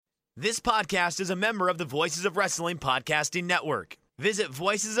This podcast is a member of the Voices of Wrestling Podcasting Network. Visit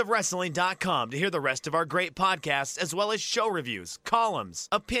voicesofwrestling.com to hear the rest of our great podcasts, as well as show reviews, columns,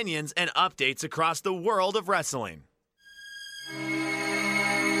 opinions, and updates across the world of wrestling.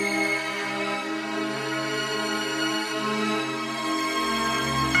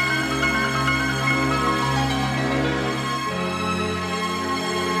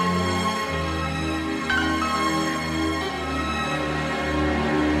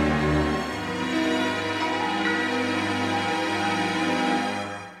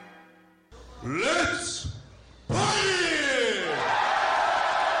 Let's party!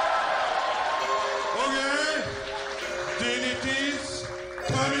 Okay, DDT's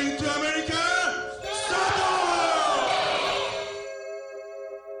coming to America.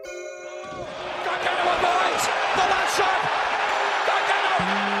 Gargano avoids the last shot. Gargano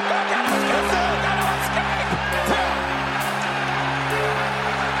escape.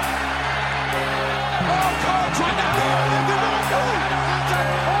 Oh, Cole trying to hurl him.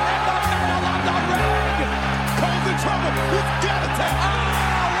 Cole's in trouble. He's got to take.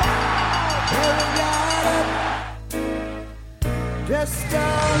 Just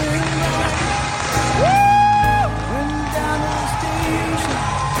darling, went down to the station,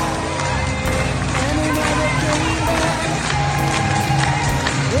 and he never came back.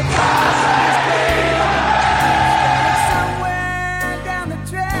 Started somewhere down the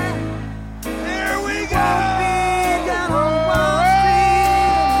track. Here we Won't go. be down on Wall Street.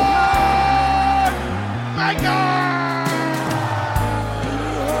 My God. He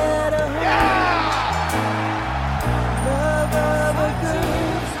had a love of a girl.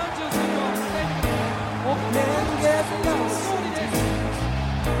 Men get lost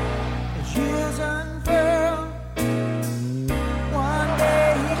as years unfurl. One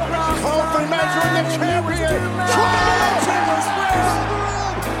day he crossed Cole for my measuring the mind, champion. and he was too much Cole! in this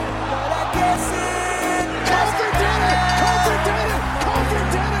world. But I guess it Coulter did it. Coulter did it. Coulter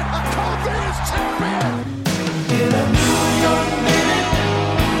did it. Coulter is champion. in a New York minute.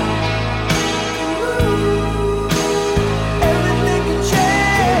 Ooh, everything can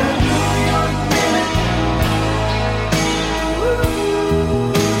change. New York minute.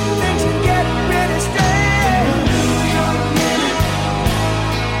 Ooh, things can get really strange. New York minute.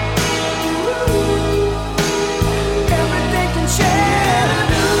 Ooh, everything can change.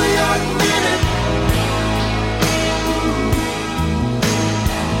 New York minute.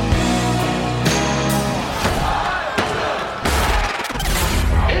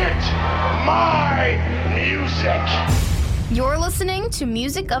 Hit my music. You're listening to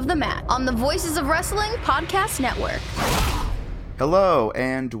Music of the Mat on the Voices of Wrestling Podcast Network. Hello,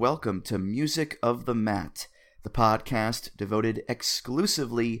 and welcome to Music of the Mat, the podcast devoted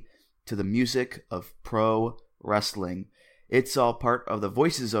exclusively to the music of pro wrestling. It's all part of the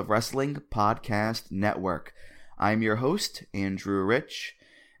Voices of Wrestling Podcast Network. I'm your host, Andrew Rich,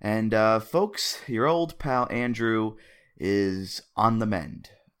 and folks, your old pal Andrew is on the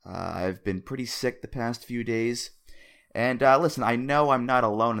mend. I've been pretty sick the past few days, and listen, I know I'm not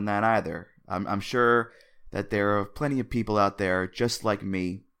alone in that either. I'm sure that there are plenty of people out there just like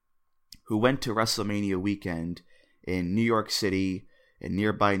me who went to WrestleMania weekend in New York City and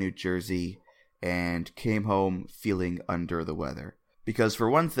nearby New Jersey and came home feeling under the weather. Because for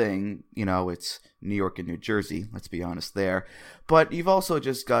one thing, you know, it's New York and New Jersey, let's be honest there, but you've also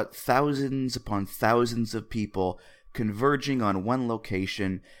just got thousands upon thousands of people converging on one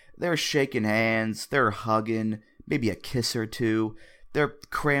location. They're shaking hands, they're hugging, maybe a kiss or two. They're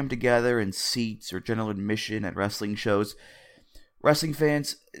crammed together in seats or general admission at wrestling shows. Wrestling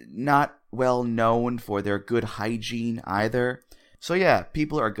fans, not well known for their good hygiene either. So yeah,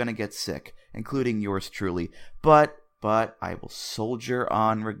 people are gonna get sick, including yours truly. But I will soldier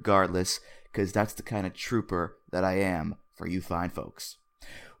on regardless, because that's the kind of trooper that I am for you fine folks.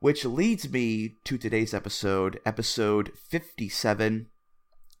 Which leads me to today's episode 57.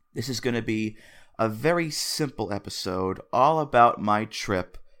 This is going to be a very simple episode all about my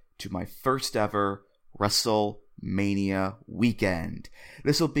trip to my first ever WrestleMania weekend.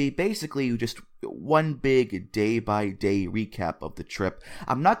 This will be basically just one big day-by-day recap of the trip.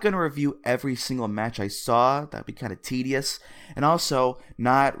 I'm not going to review every single match I saw. That'd be kind of tedious. And also,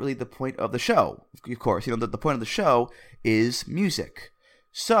 not really the point of the show. Of course, you know, the point of the show is music.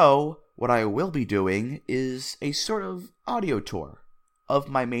 So, what I will be doing is a sort of audio tour of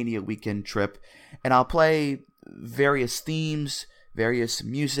my Mania weekend trip, and I'll play various themes, various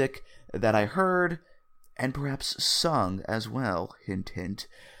music that I heard, and perhaps sung as well, hint hint,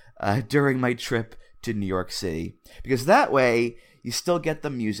 during my trip to New York City. Because that way, you still get the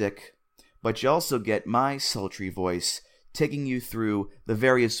music, but you also get my sultry voice taking you through the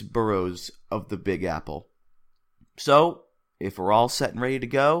various boroughs of the Big Apple. So, if we're all set and ready to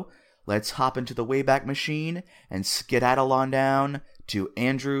go, let's hop into the Wayback Machine and skedaddle on down to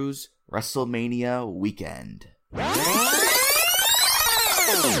Andrew's WrestleMania weekend.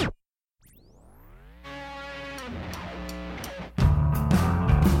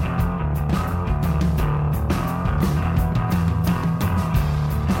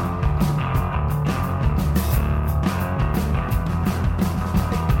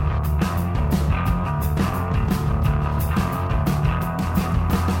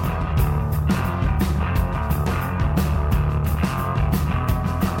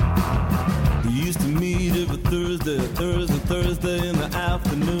 Thursday in the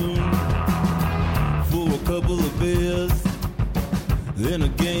afternoon for a couple of beers, then a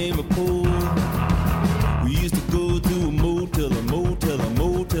game of pool. We used to go to a motel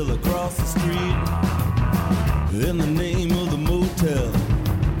across the street. Then the name of the motel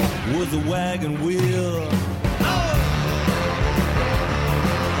was a Wagon Wheel.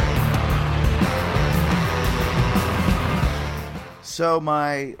 So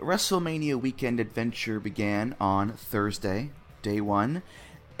my WrestleMania weekend adventure began on Thursday, day one,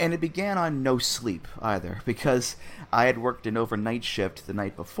 and it began on no sleep either, because I had worked an overnight shift the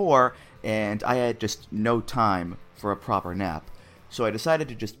night before, and I had just no time for a proper nap. So I decided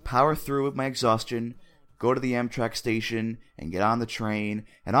to just power through with my exhaustion, go to the Amtrak station, and get on the train,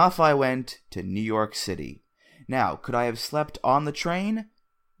 and off I went to New York City. Now, could I have slept on the train?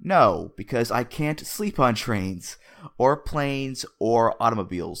 No, because I can't sleep on trains, or planes, or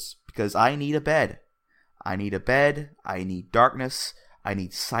automobiles, because I need a bed. I need a bed, I need darkness, I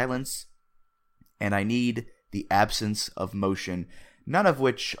need silence, and I need the absence of motion, none of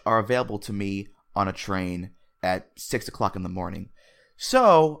which are available to me on a train at 6 o'clock in the morning.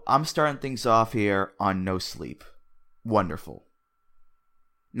 So, I'm starting things off here on no sleep. Wonderful.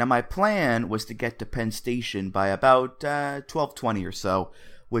 Now, my plan was to get to Penn Station by about 12:20 or so,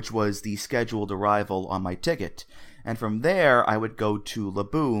 which was the scheduled arrival on my ticket. And from there, I would go to La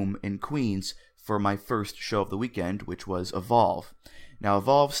Boom in Queens for my first show of the weekend, which was Evolve. Now,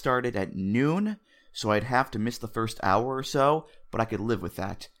 Evolve started at noon, so I'd have to miss the first hour or so, but I could live with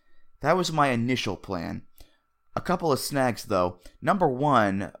that. That was my initial plan. A couple of snags, though. Number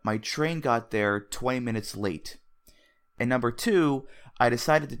one, my train got there 20 minutes late. And number two, I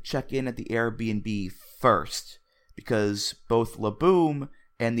decided to check in at the Airbnb first, because both La Boom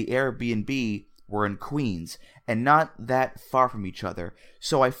and the Airbnb were in Queens, and not that far from each other,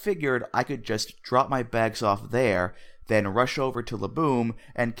 so I figured I could just drop my bags off there, then rush over to La Boom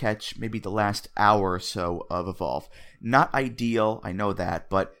and catch maybe the last hour or so of Evolve. Not ideal, I know that,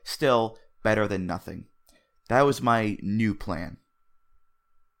 but still better than nothing. That was my new plan.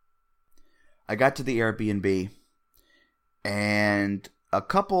 I got to the Airbnb, and a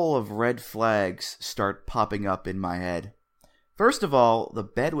couple of red flags start popping up in my head. First of all, the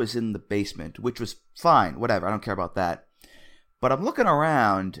bed was in the basement, which was fine, whatever, I don't care about that. But I'm looking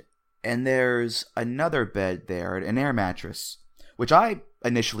around, and there's another bed there, an air mattress, which I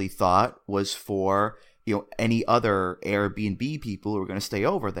initially thought was for, any other Airbnb people who were going to stay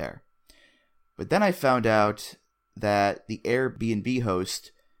over there. But then I found out that the Airbnb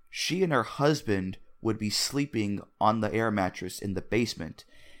host, she and her husband would be sleeping on the air mattress in the basement,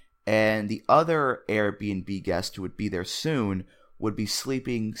 and the other Airbnb guest who would be there soon would be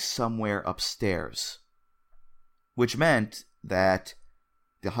sleeping somewhere upstairs. Which meant that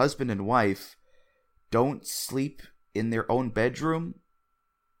the husband and wife don't sleep in their own bedroom,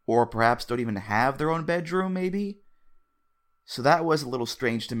 or perhaps don't even have their own bedroom, maybe? So that was a little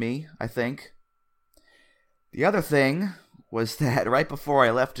strange to me, I think. The other thing was that right before I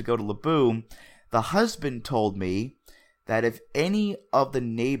left to go to La Boom, the husband told me that if any of the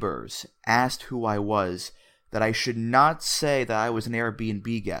neighbors asked who I was, that I should not say that I was an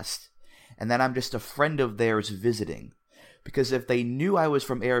Airbnb guest, and that I'm just a friend of theirs visiting. Because if they knew I was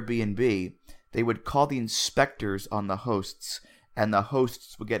from Airbnb, they would call the inspectors on the hosts, and the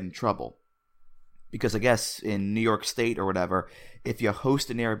hosts would get in trouble. Because I guess in New York State or whatever, if you host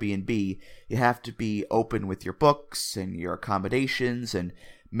an Airbnb, you have to be open with your books and your accommodations and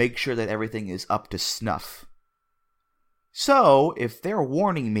make sure that everything is up to snuff. So, if they're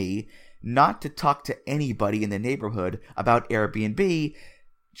warning me not to talk to anybody in the neighborhood about Airbnb,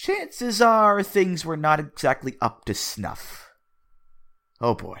 chances are things were not exactly up to snuff.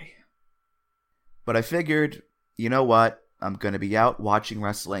 Oh boy. But I figured, you know what? I'm going to be out watching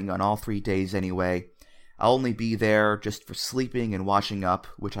wrestling on all 3 days anyway. I'll only be there just for sleeping and washing up,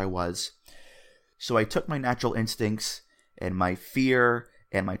 which I was. So I took my natural instincts and my fear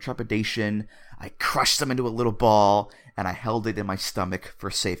and my trepidation, I crushed them into a little ball, and I held it in my stomach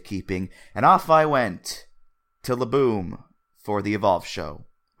for safekeeping, and off I went to Laboom for the Evolve show,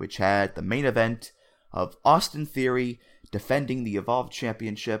 which had the main event of Austin Theory defending the Evolve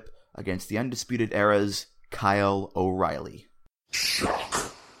Championship against the Undisputed Era's Kyle O'Reilly.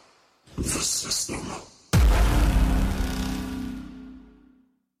 Shock the system.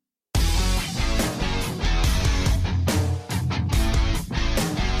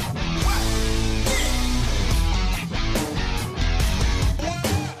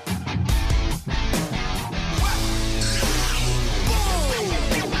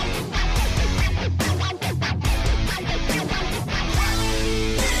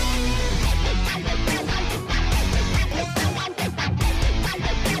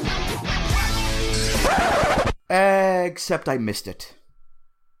 Except I missed it.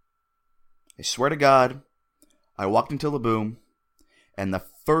 I swear to God, I walked into Laboom, and the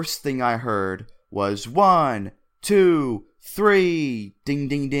first thing I heard was 1, 2, 3, ding,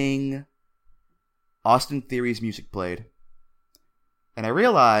 ding, ding. Austin Theory's music played. And I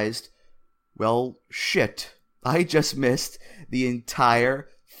realized, well, shit, I just missed the entire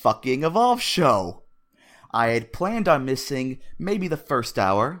fucking Evolve show. I had planned on missing maybe the first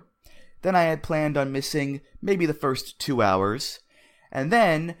hour. Then I had planned on missing maybe the first 2 hours. And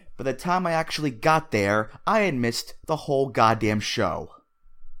then, by the time I actually got there, I had missed the whole goddamn show.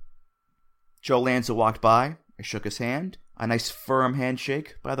 Joe Lanza walked by. I shook his hand. A nice firm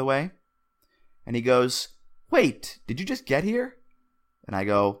handshake, by the way. And he goes, "Wait, did you just get here?" And I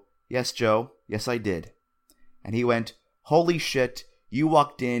go, "Yes, Joe. Yes, I did." And he went, "Holy shit, you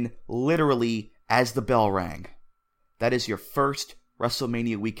walked in literally as the bell rang. That is your first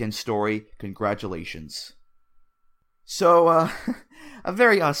WrestleMania weekend story. Congratulations." So, a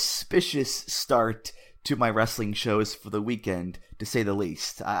very auspicious start to my wrestling shows for the weekend, to say the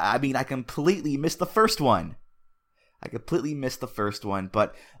least. I mean, I completely missed the first one.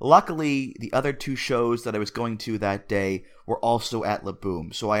 But luckily, the other 2 shows that I was going to that day were also at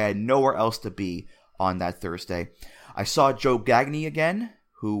Laboom, so I had nowhere else to be on that Thursday. I saw Joe Gagne again,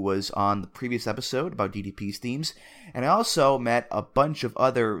 who was on the previous episode about DDP's themes, and I also met a bunch of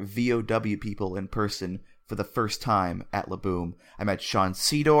other VOW people in person for the first time at Laboom. I met Sean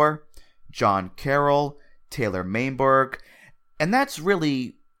Sedor, John Carroll, Taylor Mainberg, and that's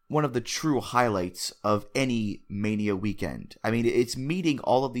really one of the true highlights of any Mania weekend. I mean, it's meeting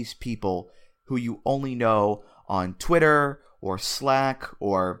all of these people who you only know on Twitter or Slack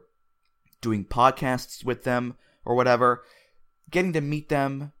or doing podcasts with them or whatever. Getting to meet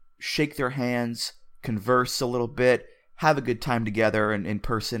them, shake their hands, converse a little bit, have a good time together and in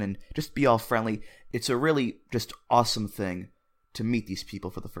person, and just be all friendly. It's a really just awesome thing to meet these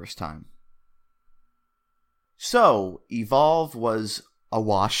people for the first time. So, Evolve was a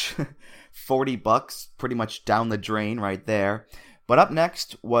wash. $40, pretty much down the drain right there. But up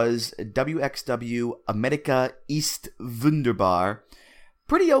next was WXW America East Wunderbar.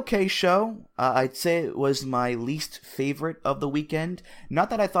 Pretty okay show. I'd say it was my least favorite of the weekend. Not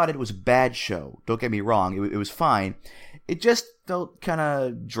that I thought it was a bad show. Don't get me wrong. It was fine. It just felt kind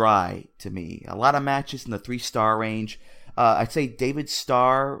of dry to me. A lot of matches in the 3-star range. I'd say David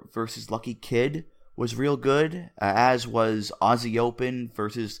Starr versus Lucky Kid was real good, as was Aussie Open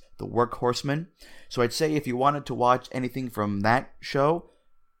versus the Workhorsemen. So I'd say if you wanted to watch anything from that show,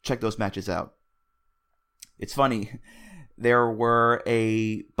 check those matches out. It's funny. There were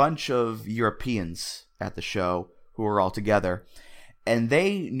a bunch of Europeans at the show who were all together, and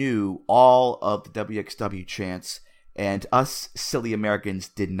they knew all of the WXW chants, and us silly Americans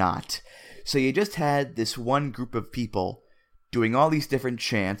did not. So you just had this one group of people doing all these different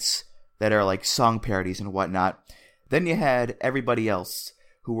chants that are like song parodies and whatnot. Then you had everybody else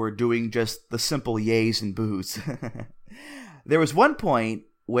who were doing just the simple yays and boos. There was one point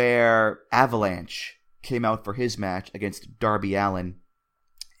where Avalanche came out for his match against Darby Allin,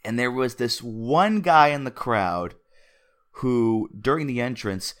 and there was this one guy in the crowd who, during the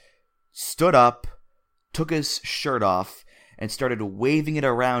entrance, stood up, took his shirt off, and started waving it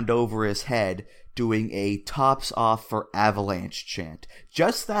around over his head, doing a tops off for Avalanche chant.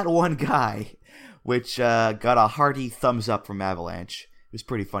 Just that one guy, which got a hearty thumbs up from Avalanche. It was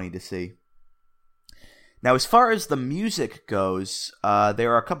pretty funny to see. Now, as far as the music goes,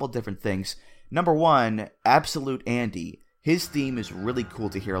 there are a couple different things. Number one, Absolute Andy. His theme is really cool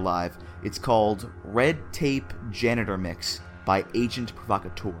to hear live. It's called Red Tape Janitor Mix by Agent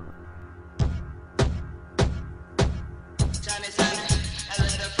Provocateur.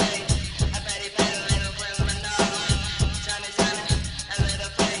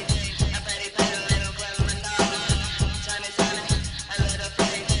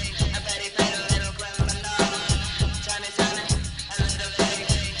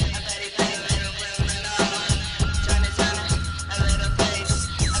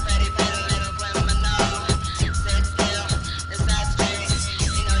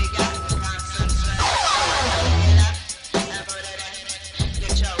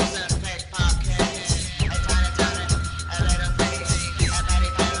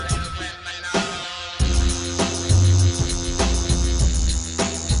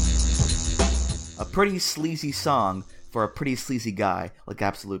 pretty sleazy song for a pretty sleazy guy like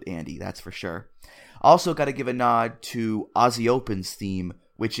Absolute Andy, that's for sure. Also got to give a nod to Aussie Open's theme,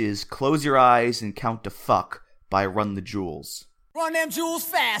 which is Close Your Eyes and Count to Fuck by Run the Jewels. Run them jewels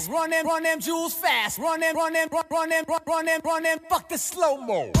fast, run them jewels fast, run them, fuck the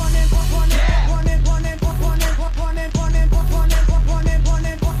slow-mo.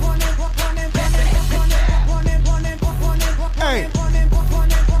 Hey.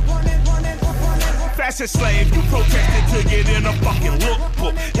 Fashion slave, you protested to get in a fucking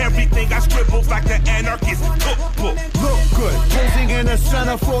lookbook. Everything I scribbled like the anarchist cookbook. Look good, posing in the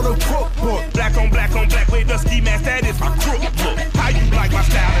center for the cookbook. Black on black with the ski mask, that is my crook look. How you like my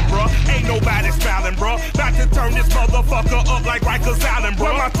styling, bruh? Ain't nobody smiling, bruh. About to turn this motherfucker up like Rikers Island,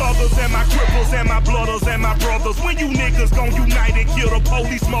 bruh. My thuggers and my cripples and my blooders and my brothers. When you niggas gon' unite and kill the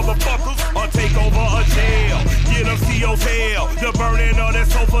police motherfuckers, or take over a jail, get them CO's hell. The burning of that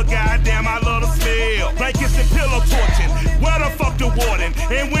sofa, goddamn, I love the smell. Blankets and pillow torching, where the fuck the warden?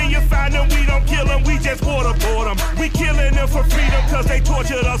 And when you find them, we don't kill them, we just waterboard them. We killing them for freedom, cause they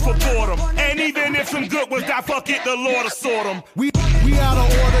tortured us for boredom. And even if some good ones die, fuck it, the Lord will sort them. We out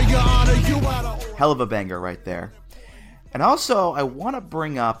of order, your honor, you out of order. Hell of a banger right there. And also, I want to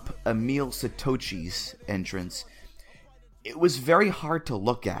bring up Emil Satochi's entrance. It was very hard to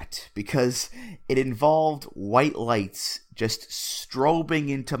look at because it involved white lights just strobing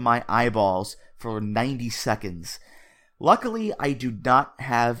into my eyeballs for 90 seconds. Luckily, I do not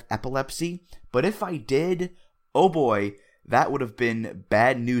have epilepsy, but if I did, oh boy, that would have been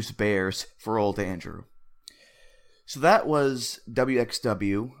bad news bears for old Andrew. So that was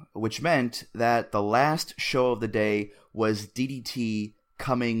WXW, which meant that the last show of the day was DDT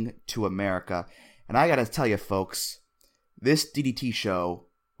Coming to America. And I gotta tell you, folks, this DDT show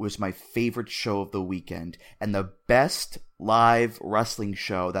was my favorite show of the weekend and the best live wrestling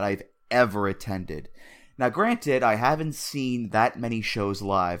show that I've ever attended. Now, granted, I haven't seen that many shows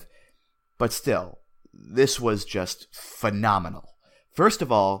live, but still, this was just phenomenal. First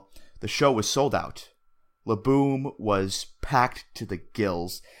of all, the show was sold out. Laboom was packed to the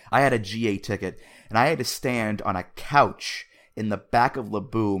gills. I had a GA ticket, and I had to stand on a couch in the back of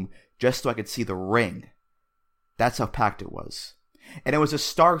Laboom just so I could see the ring. That's how packed it was. And it was a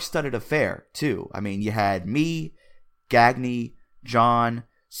star-studded affair, too. I mean, you had me, Gagne, John,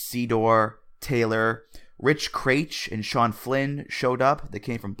 Cedar, Taylor, Rich Craich and Sean Flynn showed up. They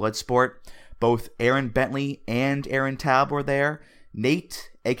came from Bloodsport. Both Aaron Bentley and Aaron Taub were there. Nate,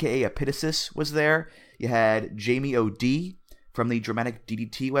 a.k.a. Epitasis, was there. You had Jamie O.D. from the Dramatic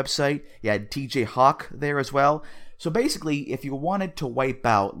DDT website. You had TJ Hawk there as well. So basically, if you wanted to wipe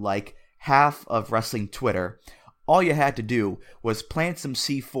out like half of wrestling Twitter, all you had to do was plant some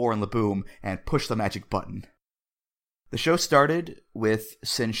C4 in Laboom and push the magic button. The show started with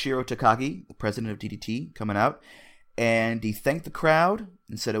Senshiro Takagi, the president of DDT, coming out, and he thanked the crowd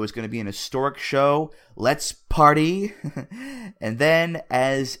and said it was going to be an historic show. Let's party. And then,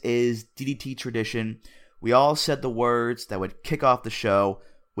 as is DDT tradition, we all said the words that would kick off the show,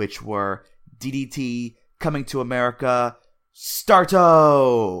 which were DDT Coming to America,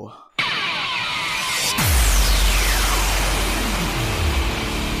 Starto!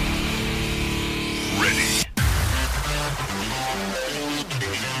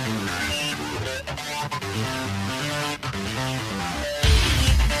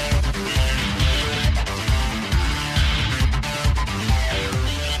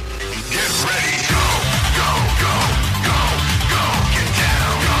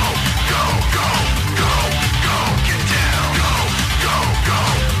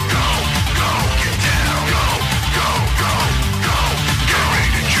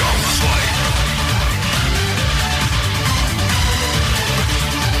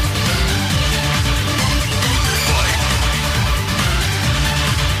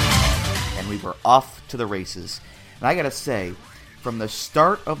 Off to the races. And I gotta say, from the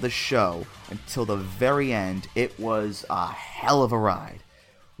start of the show until the very end, it was a hell of a ride.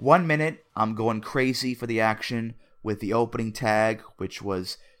 1 minute, I'm going crazy for the action with the opening tag, which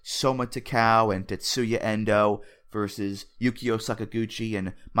was Soma Takao and Tetsuya Endo versus Yukio Sakaguchi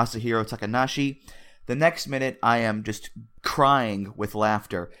and Masahiro Takanashi. The next minute, I am just crying with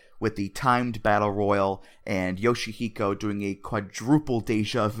laughter with the timed battle royal and Yoshihiko doing a quadruple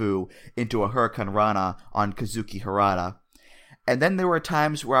deja vu into a Hurricane Rana on Kazuki Harada. And then there were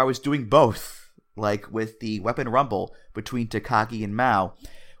times where I was doing both, like with the Weapon Rumble between Takagi and Mao,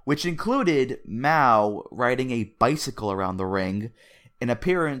 which included Mao riding a bicycle around the ring, an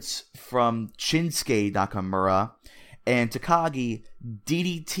appearance from Shinsuke Nakamura, and Takagi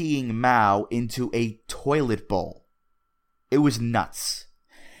DDTing Mao into a toilet bowl. It was nuts.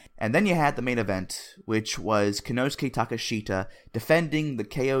 And then you had the main event, which was Konosuke Takeshita defending the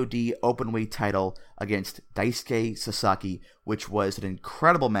KOD Openweight title against Daisuke Sasaki, which was an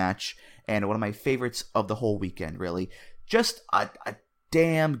incredible match and one of my favorites of the whole weekend, really. Just a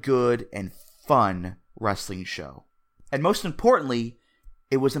damn good and fun wrestling show. And most importantly,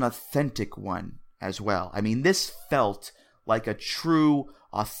 it was an authentic one as well. I mean, this felt like a true,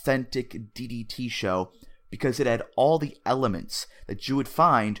 authentic DDT show because it had all the elements that you would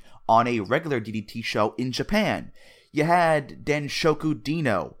find on a regular DDT show in Japan. You had Denshoku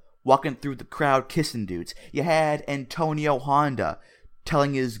Dino walking through the crowd kissing dudes. You had Antonio Honda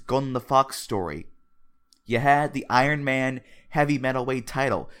telling his Gun the Fox story. You had the Iron Man heavy metalweight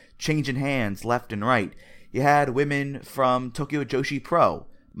title changing hands left and right. You had women from Tokyo Joshi Pro,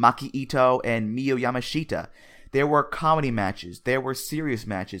 Maki Ito and Miyu Yamashita. There were comedy matches. There were serious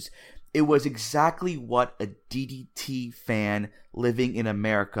matches. It was exactly what a DDT fan living in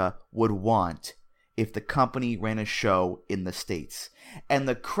America would want if the company ran a show in the States. And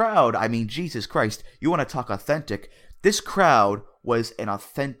the crowd, I mean, Jesus Christ, you want to talk authentic? This crowd was an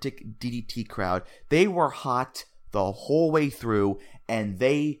authentic DDT crowd. They were hot the whole way through, and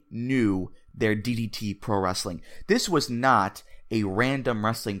they knew their DDT pro wrestling. This was not a random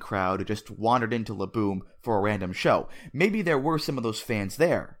wrestling crowd who just wandered into Laboom for a random show. Maybe there were some of those fans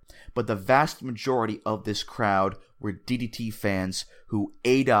there, but the vast majority of this crowd were DDT fans who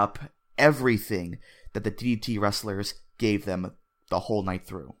ate up everything that the DDT wrestlers gave them the whole night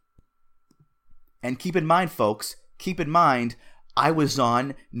through. And keep in mind, folks, I was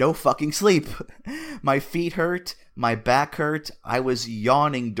on no fucking sleep. My feet hurt, my back hurt, I was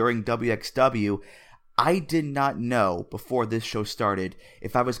yawning during WXW. I did not know before this show started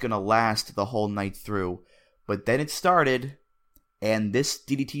if I was going to last the whole night through. But then it started, and this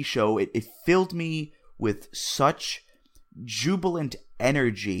DDT show, it filled me with such jubilant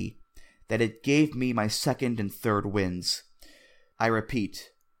energy that it gave me my second and third wins. I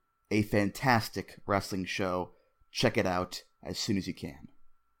repeat, a fantastic wrestling show. Check it out as soon as you can.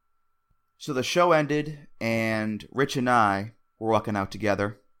 So the show ended, and Rich and I were walking out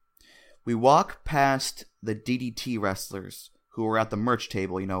together. We walk past the DDT wrestlers who were at the merch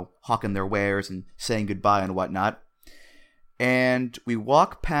table, hawking their wares and saying goodbye and whatnot. And we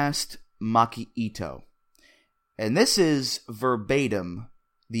walk past Maki Ito. And this is verbatim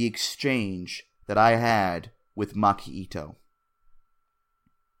the exchange that I had with Maki Ito.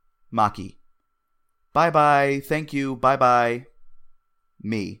 Maki: bye-bye, thank you, bye-bye.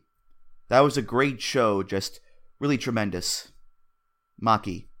 Me: that was a great show, just really tremendous.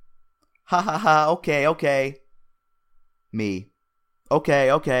 Maki: ha ha ha, okay. Me: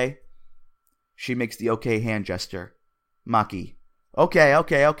 okay. She makes the okay hand gesture. Maki: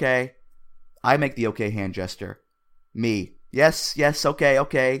 okay. I make the okay hand gesture. Me: yes,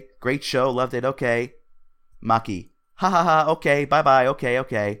 okay. Great show, loved it, okay. Maki: ha ha ha, okay, bye-bye,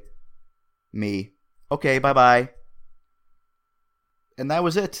 okay. Me: okay, bye-bye. And that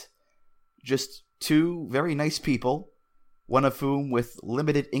was it. Just two very nice people, one of whom with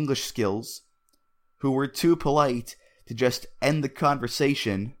limited English skills, who were too polite to just end the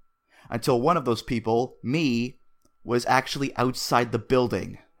conversation until one of those people, me, was actually outside the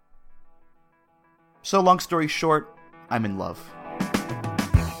building. So long story short, I'm in love.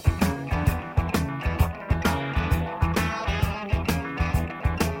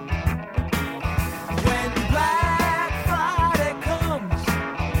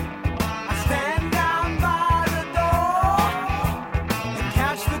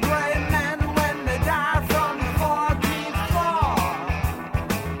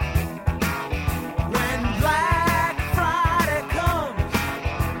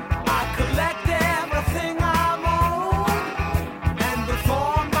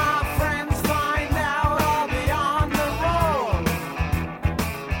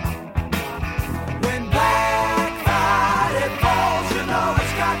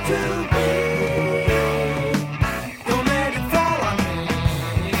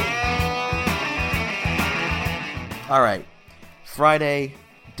 Alright, Friday,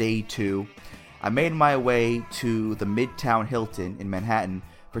 day 2. I made my way to the Midtown Hilton in Manhattan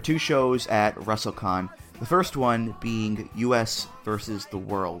for 2 shows at WrestleCon, the first one being US versus the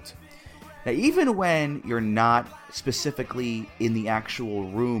World. Now, even when you're not specifically in the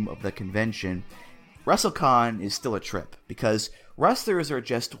actual room of the convention, WrestleCon is still a trip, because wrestlers are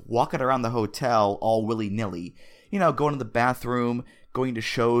just walking around the hotel all willy-nilly, going to the bathroom, going to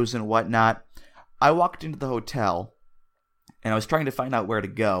shows and whatnot. I walked into the hotel, and I was trying to find out where to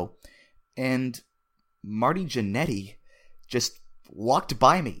go, and Marty Jannetty just walked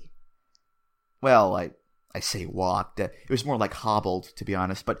by me. Well, I say walked. It was more like hobbled, to be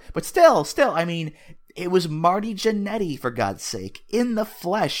honest. But still, I mean, it was Marty Jannetty, for God's sake, in the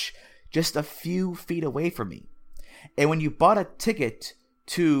flesh, just a few feet away from me. And when you bought a ticket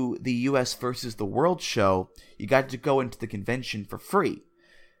to the US versus the World show, you got to go into the convention for free.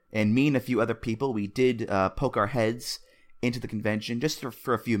 And me and a few other people, we did poke our heads into the convention just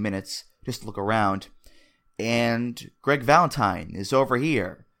for a few minutes, just to look around. And Greg Valentine is over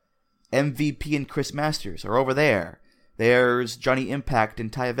here. MVP and Chris Masters are over there. There's Johnny Impact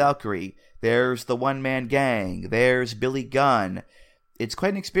and Taya Valkyrie. There's the One Man Gang. There's Billy Gunn. It's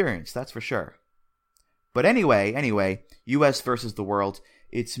quite an experience, that's for sure. But anyway, US versus the World.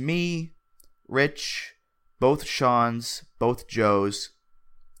 It's me, Rich, both Seans, both Joes.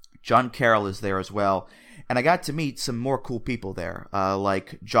 John Carroll is there as well. And I got to meet some more cool people there,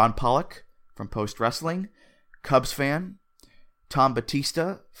 like John Pollock from Post Wrestling, Cubs fan, Tom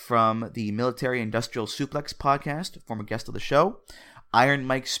Batista from the Military Industrial Suplex podcast, former guest of the show, Iron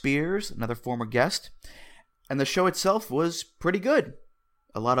Mike Spears, another former guest, and the show itself was pretty good.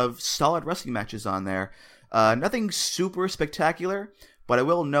 A lot of solid wrestling matches on there. Nothing super spectacular, but I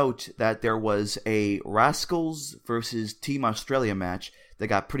will note that there was a Rascals versus Team Australia match that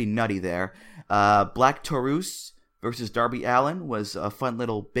got pretty nutty there. Black Taurus versus Darby Allin was a fun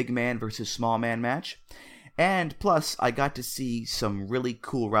little big man versus small man match. And plus, I got to see some really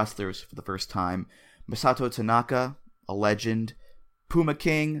cool wrestlers for the first time. Masato Tanaka, a legend. Puma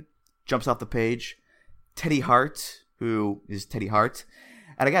King, jumps off the page. Teddy Hart, who is Teddy Hart.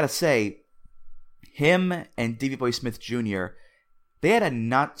 And I gotta say, him and Davey Boy Smith Jr., they had a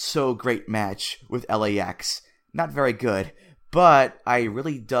not-so-great match with LAX. Not very good, but I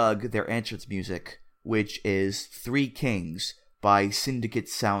really dug their entrance music, which is Three Kings by Syndicate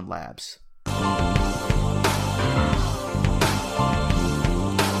Sound Labs.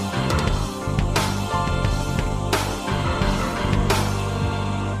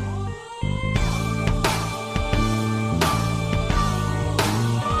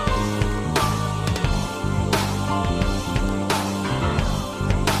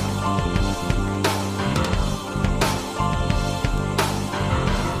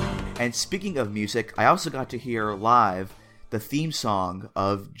 And speaking of music, I also got to hear live the theme song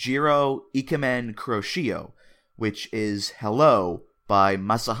of Jiro Ikemen Kuroshio, which is Hello by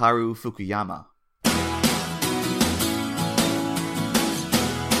Masaharu Fukuyama.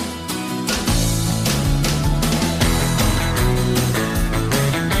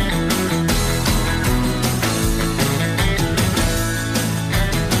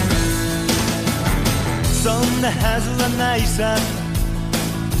 So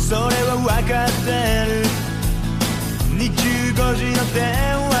それは分かってる25時の電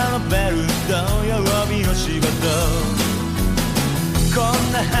話のベル土曜日の仕事こ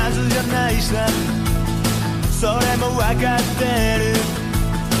んなはずじゃないさそれも分かってる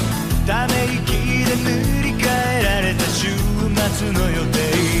ため息で塗り替えられた週末の予定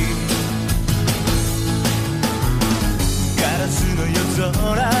ガラスの夜空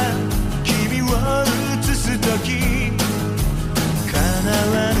君を映す時叶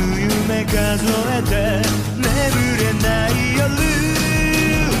わぬ夢数えて眠れない夜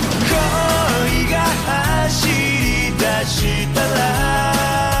恋が走り出したら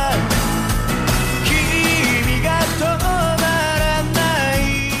君が止まらない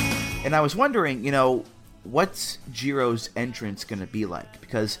And I was wondering, what's Jiro's entrance gonna be like?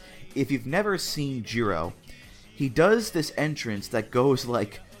 Because if you've never seen Jiro, he does this entrance that goes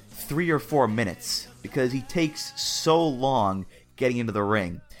like 3 or 4 minutes because he takes so long getting into the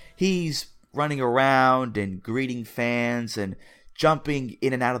ring. He's running around and greeting fans and jumping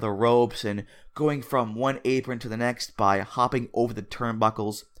in and out of the ropes and going from one apron to the next by hopping over the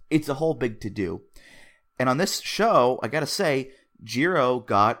turnbuckles. It's a whole big to-do. And on this show, I gotta say, Jiro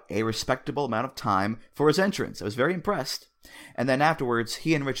got a respectable amount of time for his entrance. I was very impressed. And then afterwards,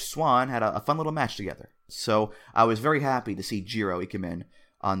 he and Rich Swann had a fun little match together. So I was very happy to see Jiro Ikemen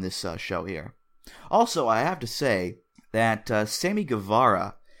on this show here. Also, I have to say that Sammy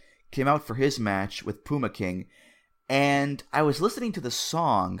Guevara came out for his match with Puma King, and I was listening to the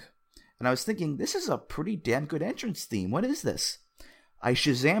song, and I was thinking, this is a pretty damn good entrance theme. What is this? I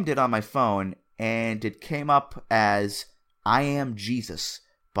Shazammed it on my phone, and it came up as I Am Jesus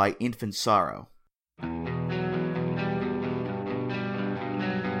by Infant Sorrow.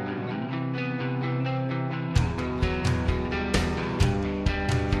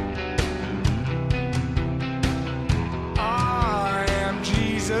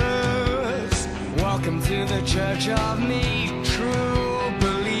 Welcome to the church of me, true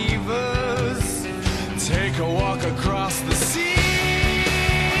believers. Take a walk across the sea.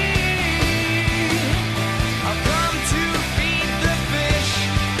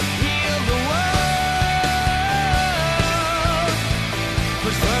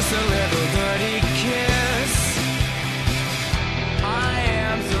 just a little dirty kiss. I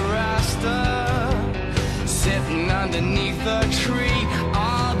am the Rasta, sitting underneath the tree.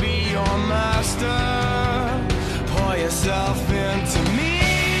 I'll be your master. Pour yourself into me.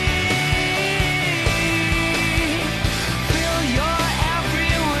 Feel your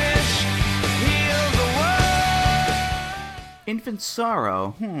every wish. Heal the world. Infant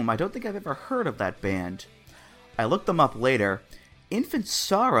Sorrow. I don't think I've ever heard of that band. I looked them up later. Infant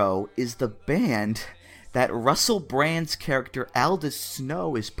Sorrow is the band that Russell Brand's character Aldous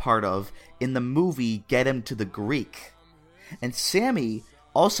Snow is part of in the movie Get Him to the Greek. And Sammy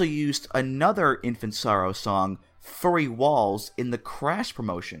also used another Infant Sorrow song, Furry Walls, in the Crash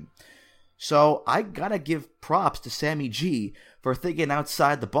promotion. So I gotta give props to Sammy G for thinking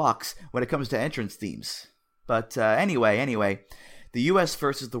outside the box when it comes to entrance themes. But anyway, the US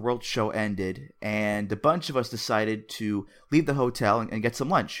versus the World show ended, and a bunch of us decided to leave the hotel and get some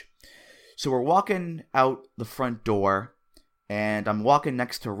lunch. So we're walking out the front door, and I'm walking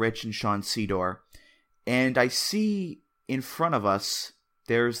next to Rich and Sean Sedor, and I see in front of us,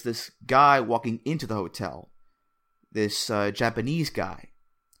 there's this guy walking into the hotel, this Japanese guy.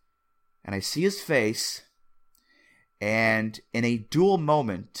 And I see his face, and in a dual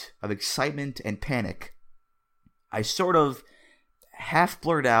moment of excitement and panic, I sort of half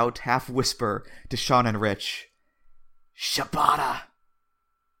blurt out, half whisper to Sean and Rich, Shibata!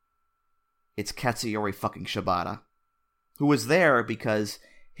 It's Katsuyori fucking Shibata, who was there because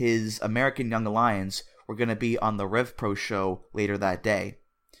his American Young Lions were going to be on the Rev Pro show later that day.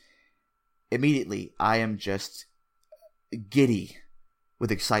 Immediately, I am just giddy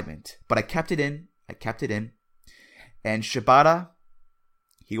with excitement, but I kept it in. And Shibata,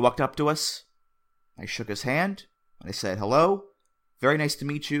 he walked up to us. I shook his hand, and I said, hello, very nice to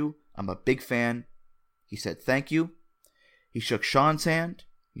meet you. I'm a big fan. He said, thank you. He shook Sean's hand.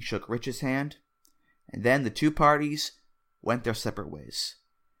 He shook Rich's hand. And then the two parties went their separate ways.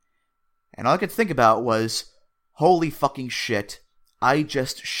 And all I could think about was, holy fucking shit, I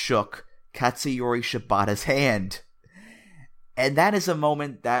just shook Katsuyori Shibata's hand. And that is a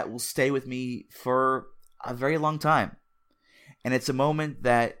moment that will stay with me for a very long time. And it's a moment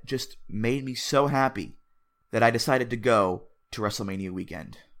that just made me so happy that I decided to go to WrestleMania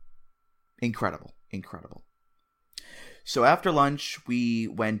weekend. Incredible. So after lunch, we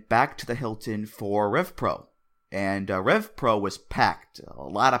went back to the Hilton for Rev Pro. And Rev Pro was packed. A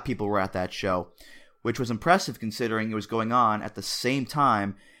lot of people were at that show, which was impressive considering it was going on at the same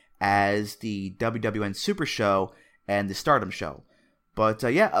time as the WWN Super Show and the Stardom Show. But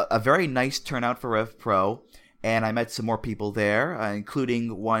a very nice turnout for Rev Pro. And I met some more people there,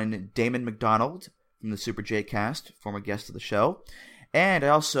 including one Damon McDonald from the Super J Cast, former guest of the show. And I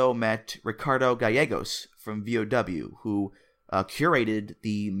also met Ricardo Gallegos from VOW, who curated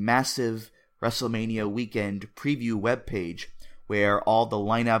the massive WrestleMania weekend preview webpage where all the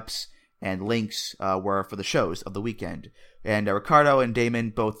lineups and links were for the shows of the weekend. And Ricardo and Damon,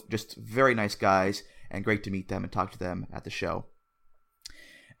 both just very nice guys, and great to meet them and talk to them at the show.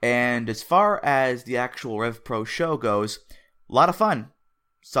 And as far as the actual Rev Pro show goes, a lot of fun.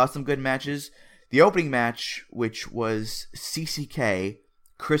 Saw some good matches. The opening match, which was CCK,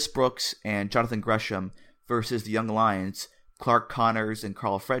 Chris Brooks, and Jonathan Gresham versus the Young Lions, Clark Connors and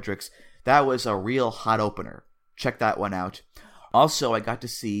Carl Fredericks, that was a real hot opener. Check that one out. Also, I got to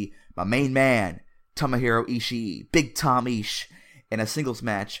see my main man, Tomohiro Ishii, Big Tom Ish, in a singles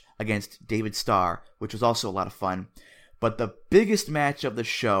match against David Starr, which was also a lot of fun. But the biggest match of the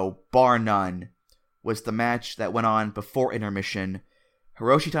show, bar none, was the match that went on before intermission,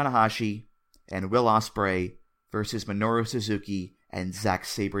 Hiroshi Tanahashi and Will Ospreay versus Minoru Suzuki and Zack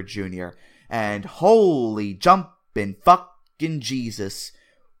Sabre Jr. And holy jumpin' fucking Jesus,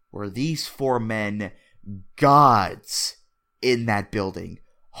 were these four men gods in that building.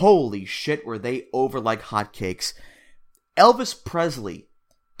 Holy shit, were they over like hotcakes. Elvis Presley,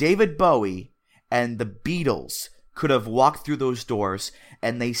 David Bowie, and the Beatles could have walked through those doors,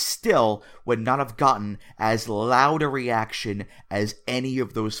 and they still would not have gotten as loud a reaction as any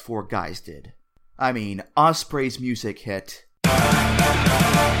of those four guys did. I mean, Ospreay's music hit.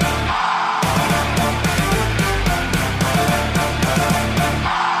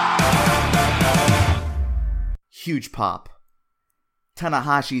 Huge pop.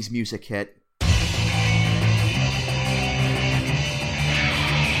 Tanahashi's music hit.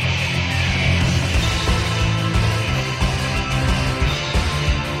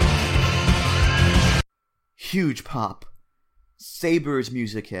 Huge pop. Sabre's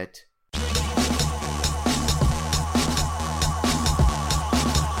music hit.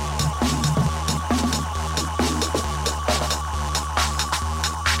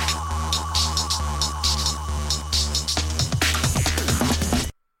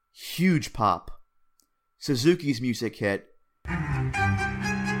 huge pop. Suzuki's music hit.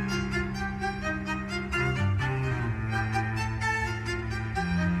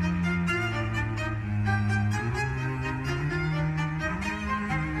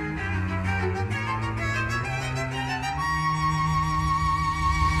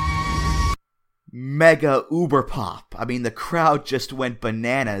 Mega uber pop. I mean, the crowd just went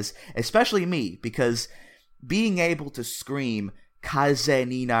bananas, especially me, because being able to scream Kaze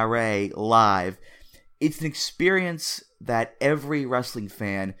ni Nare live, it's an experience that every wrestling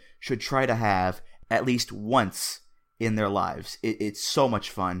fan should try to have at least once in their lives. It's so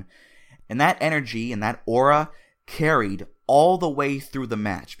much fun. And that energy and that aura carried all the way through the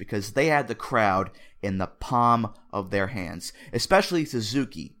match because they had the crowd in the palm of their hands, especially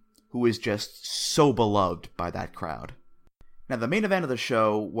Suzuki, who is just so beloved by that crowd. Now, the main event of the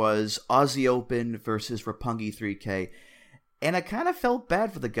show was Aussie Open versus Roppongi 3K, and I kind of felt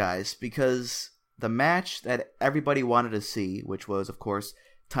bad for the guys because the match that everybody wanted to see, which was, of course,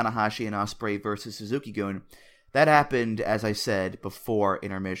 Tanahashi and Ospreay versus Suzuki-gun, that happened, as I said, before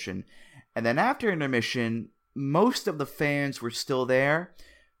intermission. And then after intermission, most of the fans were still there,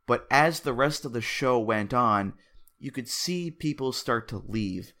 but as the rest of the show went on, you could see people start to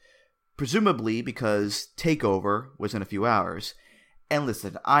leave. Presumably because TakeOver was in a few hours. And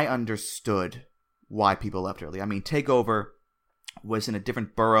listen, I understood why people left early. I mean, TakeOver was in a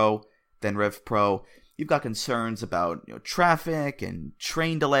different borough than Rev Pro. You've got concerns about traffic and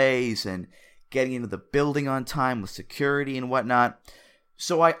train delays and getting into the building on time with security and whatnot.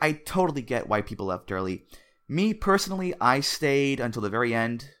 So I totally get why people left early. Me, personally, I stayed until the very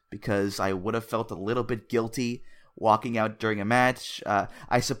end because I would have felt a little bit guilty walking out during a match.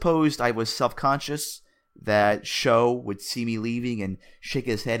 I supposed I was self-conscious that Sho would see me leaving and shake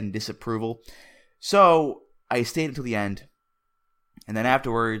his head in disapproval. So I stayed until the end. And then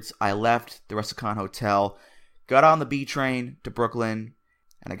afterwards, I left the Wrestlecon Hotel, got on the B train to Brooklyn,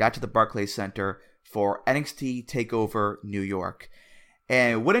 and I got to the Barclays Center for NXT TakeOver New York.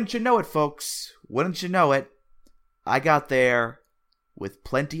 And wouldn't you know it, folks, wouldn't you know it, I got there with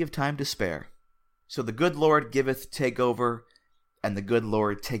plenty of time to spare. So the good Lord giveth TakeOver, and the good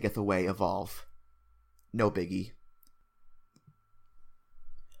Lord taketh away Evolve. No biggie.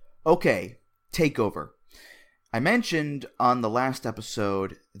 Okay, TakeOver. I mentioned on the last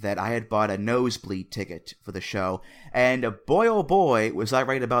episode that I had bought a nosebleed ticket for the show, and boy oh boy was I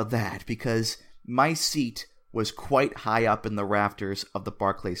right about that, because my seat was quite high up in the rafters of the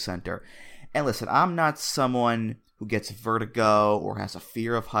Barclays Center. And listen, I'm not someone who gets vertigo or has a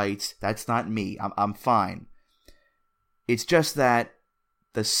fear of heights. That's not me. I'm fine. It's just that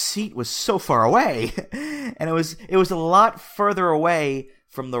the seat was so far away, and it was a lot further away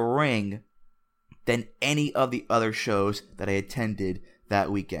from the ring than any of the other shows that I attended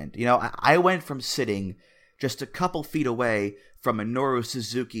that weekend. You know, I went from sitting just a couple feet away from Minoru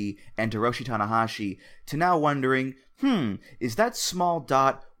Suzuki and Hiroshi Tanahashi to now wondering, is that small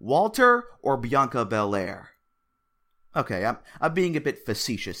dot Walter or Bianca Belair? Okay, I'm being a bit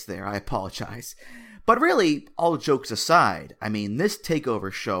facetious there, I apologize. But really, all jokes aside, I mean, this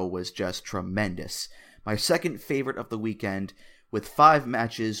TakeOver show was just tremendous. My second favorite of the weekend, with 5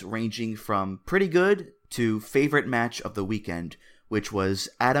 matches ranging from pretty good to favorite match of the weekend, which was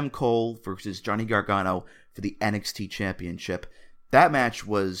Adam Cole versus Johnny Gargano for the NXT Championship. That match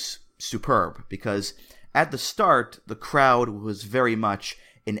was superb, because at the start, the crowd was very much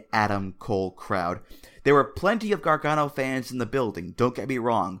an Adam Cole crowd. There were plenty of Gargano fans in the building, don't get me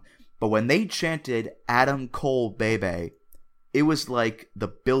wrong, but when they chanted Adam Cole baby, it was like the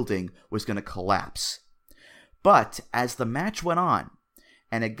building was going to collapse. But as the match went on,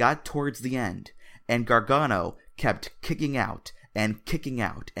 and it got towards the end, and Gargano kept kicking out and kicking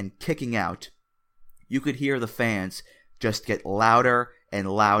out and kicking out, you could hear the fans just get louder and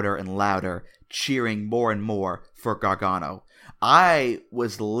louder and louder, cheering more and more for Gargano. I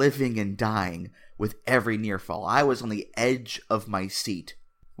was living and dying with every near fall. I was on the edge of my seat,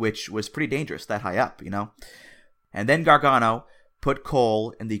 which was pretty dangerous, that high up, you know? And then Gargano put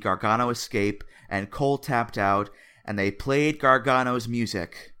Cole in the Gargano escape, and Cole tapped out, and they played Gargano's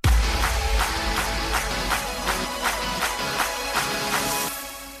music.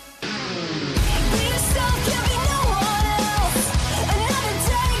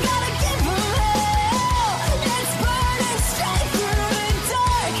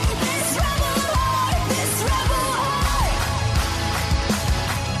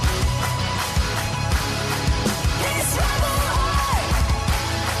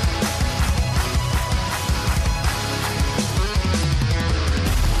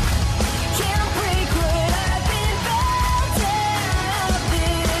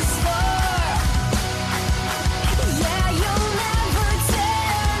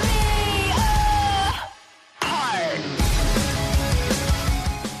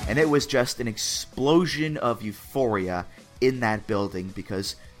 And it was just an explosion of euphoria in that building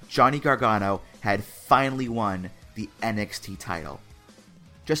because Johnny Gargano had finally won the NXT title.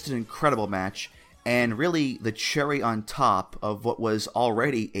 Just an incredible match, and really the cherry on top of what was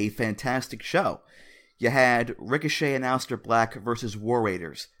already a fantastic show. You had Ricochet and Aleister Black versus War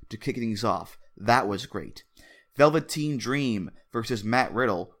Raiders to kick things off. That was great. Velveteen Dream versus Matt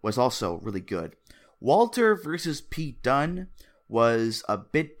Riddle was also really good. Walter versus Pete Dunne was a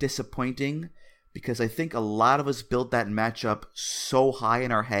bit disappointing because I think a lot of us built that matchup so high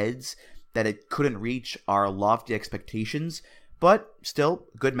in our heads that it couldn't reach our lofty expectations, but still,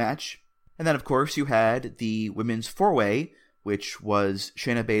 good match. And then, of course, you had the Women's 4-Way, which was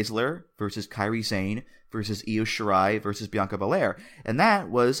Shayna Baszler versus Kairi Sane versus Io Shirai versus Bianca Belair. And that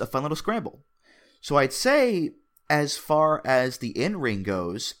was a fun little scramble. So I'd say, as far as the in-ring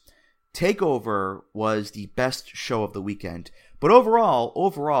goes, TakeOver was the best show of the weekend. But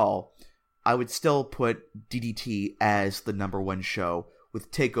overall, I would still put DDT as the number one show,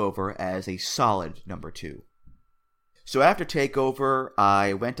 with TakeOver as a solid number 2. So after TakeOver,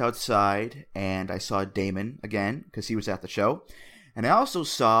 I went outside and I saw Damon again, because he was at the show. And I also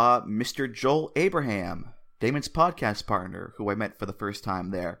saw Mr. Joel Abraham, Damon's podcast partner, who I met for the first time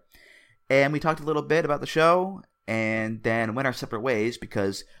there. And we talked a little bit about the show, and then went our separate ways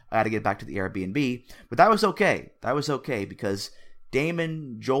because I had to get back to the Airbnb. But that was okay. Because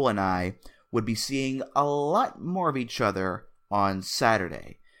Damon, Joel, and I would be seeing a lot more of each other on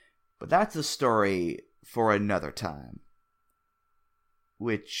Saturday. But that's a story for another time.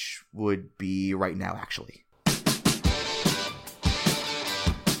 Which would be right now, actually.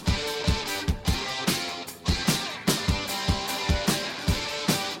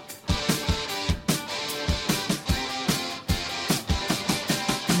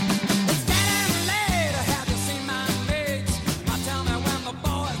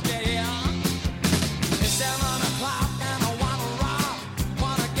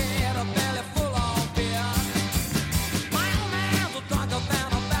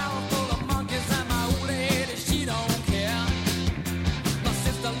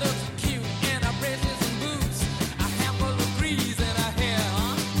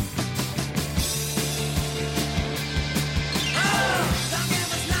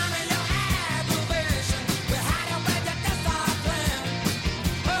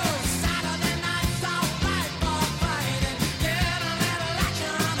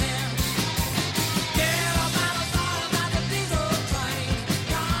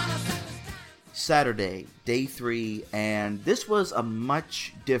 Saturday, day 3, and this was a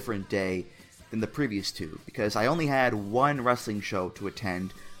much different day than the previous 2, because I only had one wrestling show to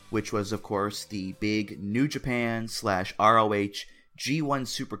attend, which was, of course, the big New Japan / ROH G1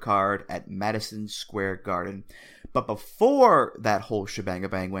 Supercard at Madison Square Garden. But before that whole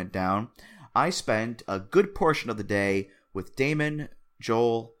shebang-a-bang went down, I spent a good portion of the day with Damon,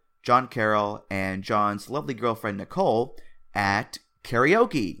 Joel, John Carroll, and John's lovely girlfriend Nicole at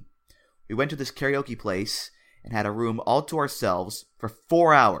karaoke. We went to this karaoke place and had a room all to ourselves for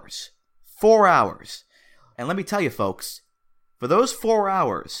 4 hours. 4 hours. And let me tell you, folks, for those 4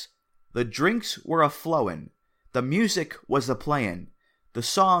 hours, the drinks were a-flowin', the music was a-playin', the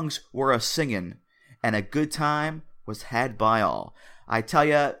songs were a-singin', and a good time was had by all. I tell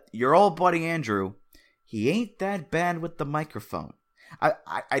ya, your old buddy Andrew, he ain't that bad with the microphone.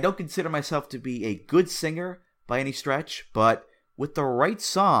 I don't consider myself to be a good singer by any stretch, but with the right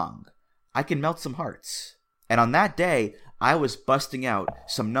song, I can melt some hearts. And on that day, I was busting out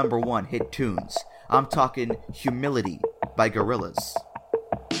some number 1 hit tunes. I'm talking Humility by Gorillaz.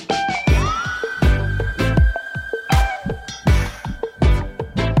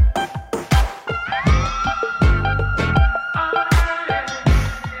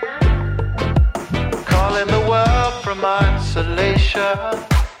 Calling the world from isolation,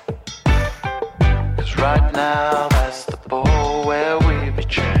 'cause right now that's the ball where we be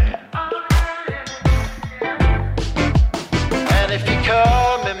trained. If you're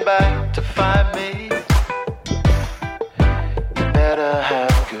coming back to find me, you better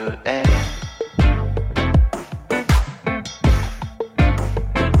have good aim.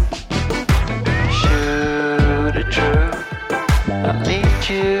 Shoot it true, I need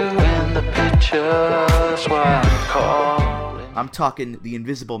you in the pictures while I'm calling. I'm talking The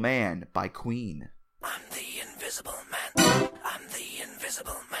Invisible Man by Queen. I'm the invisible man. I'm the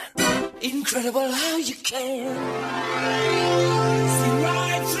invisible man. Incredible how you can see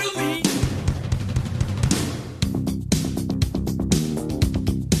right through me.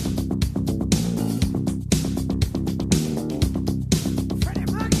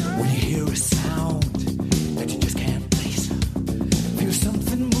 When you hear a sound that you just can't place, feel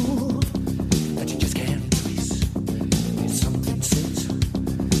something move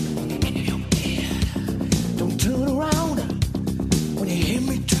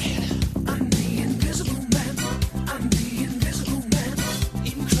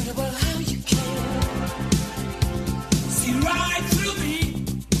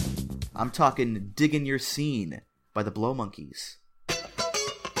I'm talking Diggin' Your Scene by the Blow Monkeys.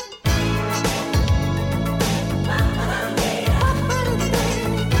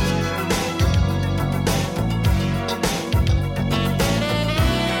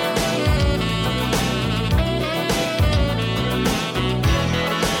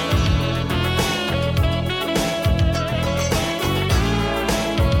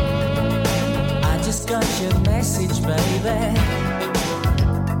 Message, baby.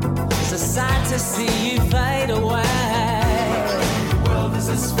 So sad to see you fade away. The world is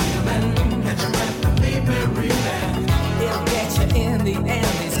a swimming. Catch your breath and leave me reeling. It'll get you in the end.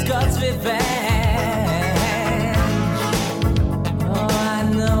 It's God's revenge. Oh,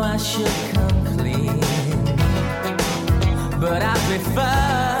 I know I should come clean, but I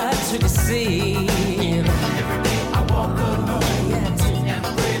prefer to deceive. Every day I walk alone, yes, and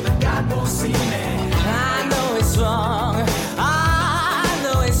pray that God won't see me. I know it's wrong, I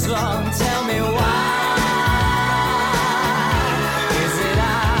know it's wrong, tell me why. Is it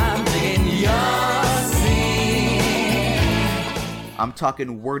I'm digging your scene? I'm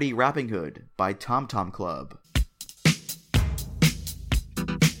talking Wordy Rapping Hood by Tom Tom Club.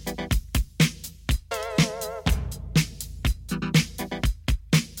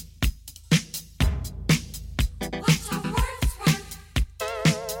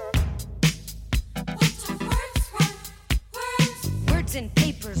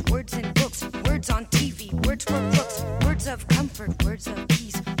 Words of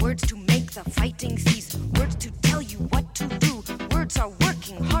peace, words to make the fighting cease, words to tell you what to do. Words are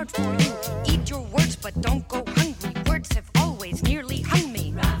working hard for you. Eat your words, but don't go hungry. Words have always nearly hung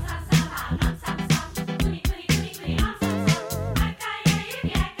me.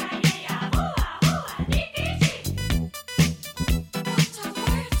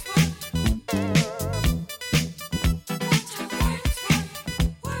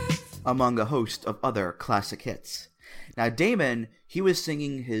 Among a host of other classic hits. Now, Damon, he was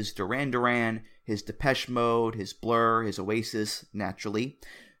singing his Duran Duran, his Depeche Mode, his Blur, his Oasis, naturally.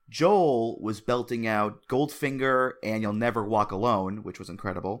 Joel was belting out Goldfinger and You'll Never Walk Alone, which was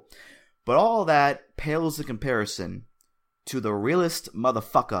incredible. But all that pales in comparison to the realest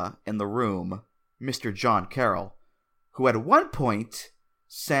motherfucker in the room, Mr. John Carroll, who at one point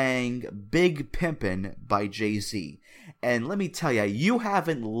sang Big Pimpin' by Jay-Z. And let me tell you, you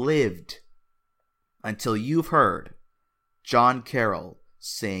haven't lived until you've heard John Carroll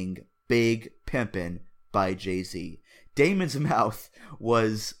sing Big Pimpin' by Jay-Z. Damon's mouth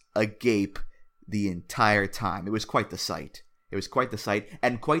was agape the entire time. It was quite the sight. It was quite the sight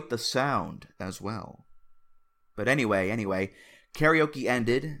and quite the sound as well. But anyway, karaoke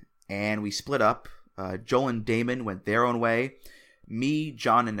ended and we split up. Joel and Damon went their own way. Me,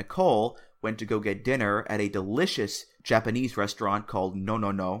 John, and Nicole went to go get dinner at a delicious Japanese restaurant called No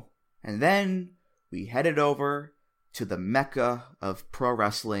No No. And then we headed over to the mecca of pro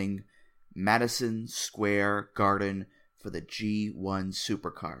wrestling, Madison Square Garden, for the G1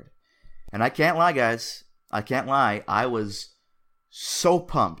 Supercard. And I can't lie, guys. I can't lie. I was so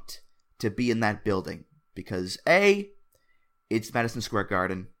pumped to be in that building because A, it's Madison Square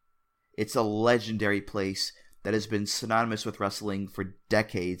Garden. It's a legendary place that has been synonymous with wrestling for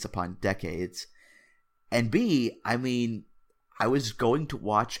decades upon decades. And B, I mean, I was going to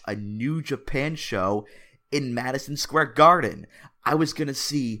watch a New Japan show in Madison Square Garden. I was going to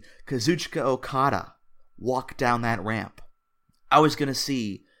see Kazuchika Okada walk down that ramp. I was going to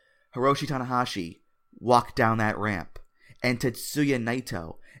see Hiroshi Tanahashi walk down that ramp. And Tetsuya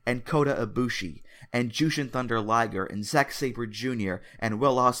Naito and Kota Ibushi and Jushin Thunder Liger and Zack Sabre Jr. and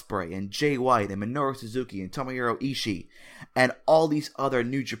Will Ospreay and Jay White and Minoru Suzuki and Tomohiro Ishii and all these other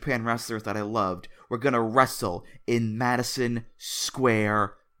New Japan wrestlers that I loved were going to wrestle in Madison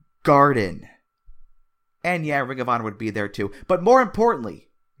Square Garden. And yeah, Ring of Honor would be there too. But more importantly,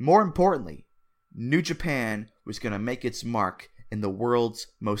 New Japan was going to make its mark in the world's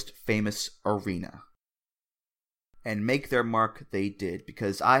most famous arena. And make their mark they did,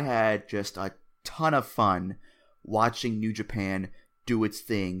 because I had just a ton of fun watching New Japan do its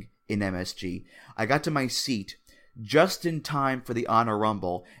thing in MSG. I got to my seat just in time for the Honor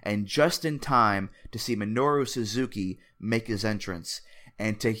Rumble, and just in time to see Minoru Suzuki make his entrance,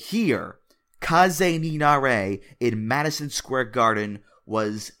 and to hear Kaze ni Nare in Madison Square Garden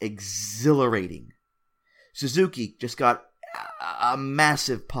was exhilarating. Suzuki just got a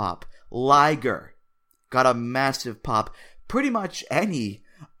massive pop. Liger got a massive pop. Pretty much any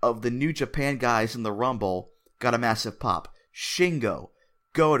of the New Japan guys in the Rumble got a massive pop. Shingo,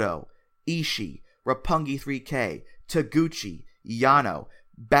 Goto, Ishii, Roppongi 3K, Taguchi, Yano,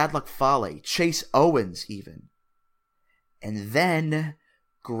 Bad Luck Fale, Chase Owens even. And then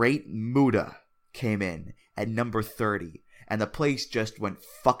Great Muta came in at number 30, and the place just went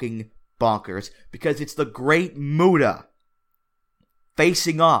fucking bonkers because it's the Great Muta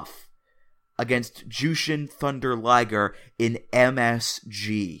facing off against Jushin Thunder Liger in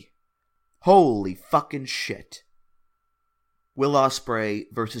MSG. Holy fucking shit. Will Ospreay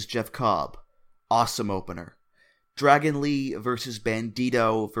versus Jeff Cobb. Awesome opener. Dragon Lee versus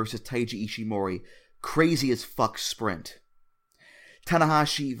Bandito versus Taiji Ishimori. Crazy as fuck sprint.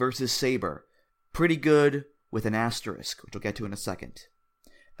 Tanahashi versus Sabre. Pretty good with an asterisk, which we'll get to in a second.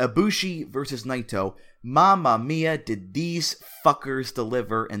 Ibushi versus Naito. Mamma mia, did these fuckers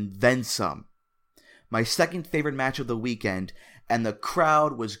deliver and then some. My second favorite match of the weekend, and the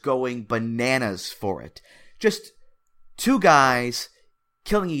crowd was going bananas for it. Just two guys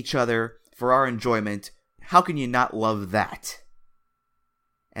killing each other for our enjoyment. How can you not love that?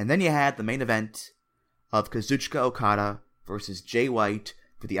 And then you had the main event of Kazuchika Okada versus Jay White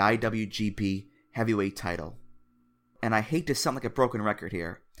for the IWGP Heavyweight title. And I hate to sound like a broken record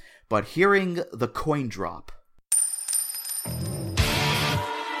here, but hearing the coin drop.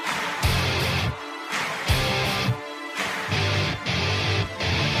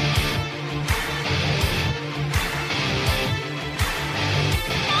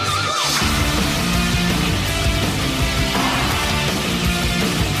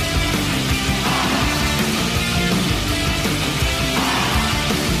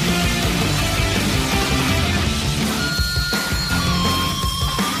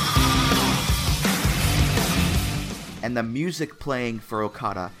 And the music playing for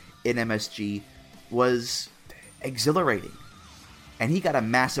Okada in MSG was exhilarating. And he got a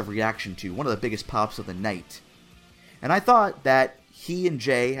massive reaction to one of the biggest pops of the night. And I thought that he and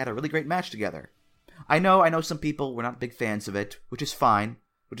Jay had a really great match together. I know some people were not big fans of it, which is fine,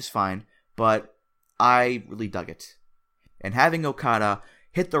 but I really dug it. And having Okada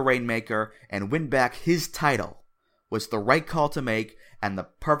hit the Rainmaker and win back his title was the right call to make and the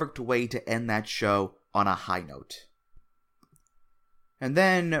perfect way to end that show on a high note. And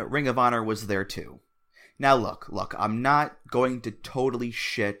then Ring of Honor was there too. Now look, I'm not going to totally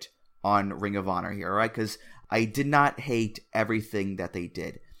shit on Ring of Honor here, right? Because I did not hate everything that they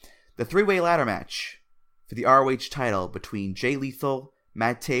did. The three-way ladder match for the ROH title between Jay Lethal,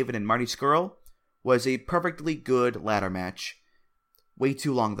 Matt Taven, and Marty Scurll was a perfectly good ladder match. Way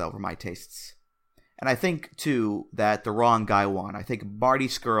too long, though, for my tastes. And I think, too, that the wrong guy won. I think Marty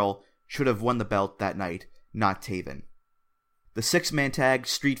Scurll should have won the belt that night, not Taven. The six-man tag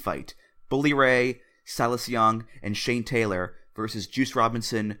street fight, Bully Ray, Silas Young, and Shane Taylor versus Juice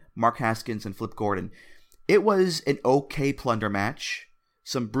Robinson, Mark Haskins, and Flip Gordon. It was an okay plunder match,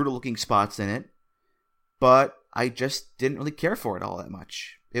 some brutal-looking spots in it, but I just didn't really care for it all that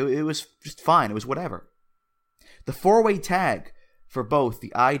much. It was just fine, it was whatever. The four-way tag for both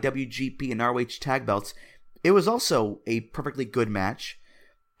the IWGP and ROH tag belts, it was also a perfectly good match,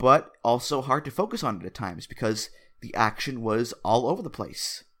 but also hard to focus on it at times because the action was all over the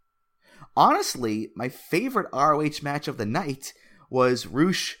place. Honestly, my favorite ROH match of the night was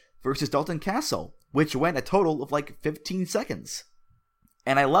Rush versus Dalton Castle, which went a total of like 15 seconds.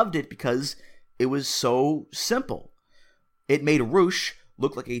 And I loved it because it was so simple. It made Rush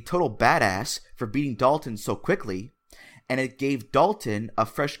look like a total badass for beating Dalton so quickly, and it gave Dalton a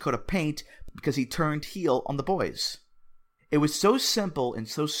fresh coat of paint because he turned heel on the boys. It was so simple and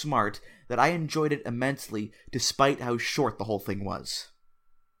so smart that I enjoyed it immensely despite how short the whole thing was.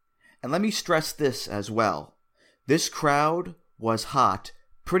 And let me stress this as well. This crowd was hot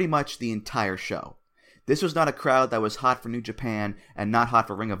pretty much the entire show. This was not a crowd that was hot for New Japan and not hot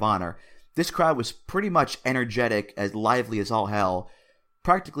for Ring of Honor. This crowd was pretty much energetic, as lively as all hell,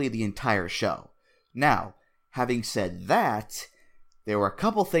 practically the entire show. Now, having said that, there were a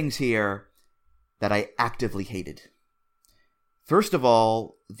couple things here that I actively hated. First of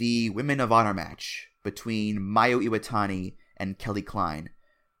all, the Women of Honor match between Mayu Iwatani and Kelly Klein.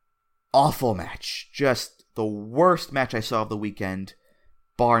 Awful match. Just the worst match I saw of the weekend,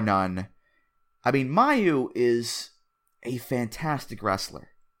 bar none. I mean, Mayu is a fantastic wrestler.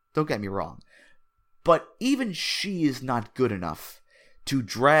 Don't get me wrong. But even she is not good enough to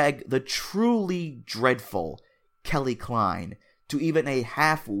drag the truly dreadful Kelly Klein to even a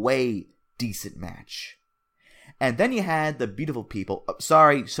halfway decent match. And then you had the beautiful people,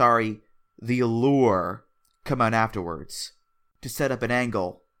 the Allure, come out afterwards to set up an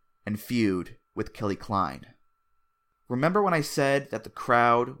angle and feud with Kelly Klein. Remember when I said that the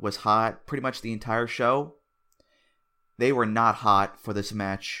crowd was hot pretty much the entire show? They were not hot for this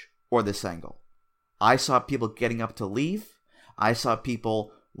match or this angle. I saw people getting up to leave. I saw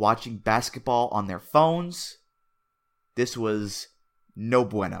people watching basketball on their phones. This was no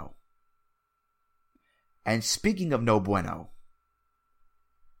bueno. And speaking of no bueno,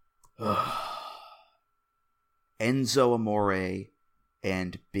 Enzo Amore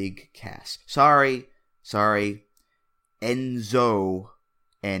and Big Cass. Sorry, Enzo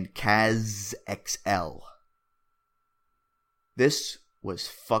and Kaz XL. This was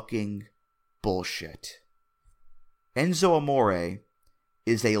fucking bullshit. Enzo Amore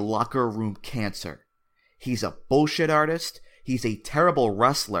is a locker room cancer. He's a bullshit artist, he's a terrible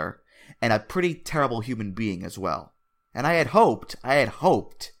wrestler, and a pretty terrible human being as well. And I had hoped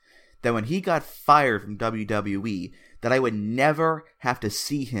that when he got fired from WWE, that I would never have to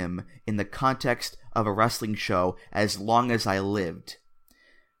see him in the context of a wrestling show as long as I lived.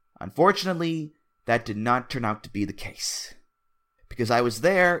 Unfortunately, that did not turn out to be the case. Because I was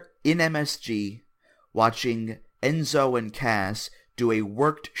there in MSG watching Enzo and Cass do a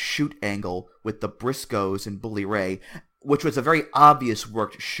worked shoot angle with the Briscoes and Bully Ray, which was a very obvious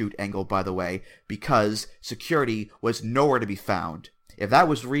worked shoot angle, by the way, because security was nowhere to be found. If that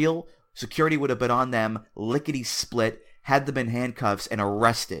was real, security would have been on them lickety-split, had them in handcuffs, and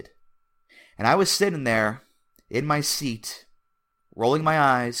arrested. And I was sitting there, in my seat, rolling my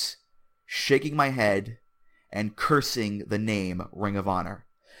eyes, shaking my head, and cursing the name Ring of Honor.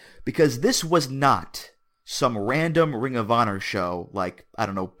 Because this was not some random Ring of Honor show like, I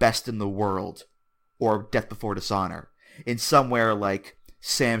don't know, Best in the World or Death Before Dishonor in somewhere like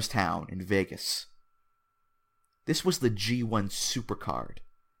Sam's Town in Vegas. This was the G1 Supercard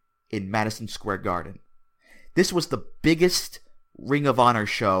in Madison Square Garden. This was the biggest Ring of Honor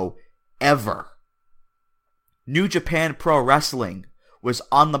show ever. New Japan Pro Wrestling was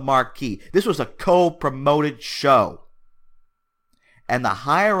on the marquee. This was a co-promoted show. And the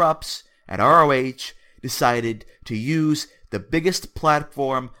higher-ups at ROH decided to use the biggest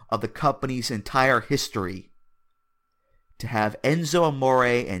platform of the company's entire history to have Enzo Amore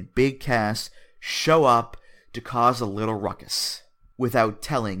and Big Cass show up to cause a little ruckus without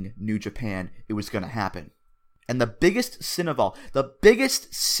telling New Japan it was going to happen. And the biggest sin of all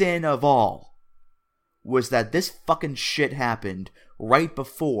was that this fucking shit happened right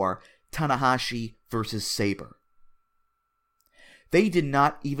before Tanahashi versus Sabre. They did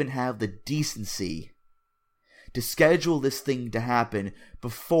not even have the decency to schedule this thing to happen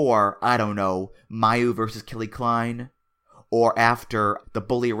before, I don't know, Mayu versus Kelly Klein, or after the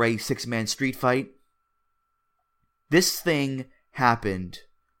Bully Ray 6-man street fight. This thing happened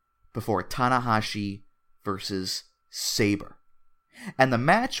before Tanahashi versus Sabre. And the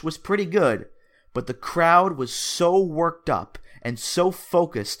match was pretty good, but the crowd was so worked up and so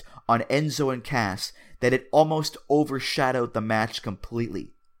focused on Enzo and Cass that it almost overshadowed the match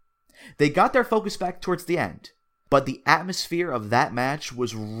completely. They got their focus back towards the end, but the atmosphere of that match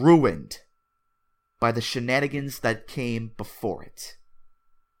was ruined by the shenanigans that came before it.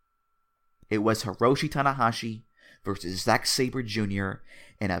 It was Hiroshi Tanahashi versus Zack Sabre Jr.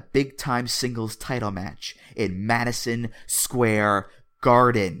 in a big-time singles title match in Madison Square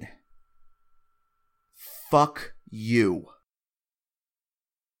Garden. Fuck you.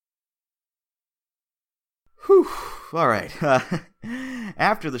 Whew. All right.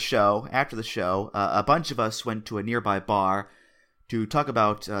 After the show, a bunch of us went to a nearby bar to talk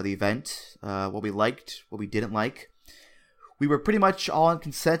about the event, what we liked, what we didn't like. We were pretty much all in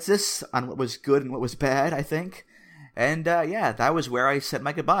consensus on what was good and what was bad, I think. And that was where I said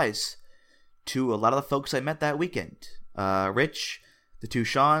my goodbyes to a lot of the folks I met that weekend. Rich, the two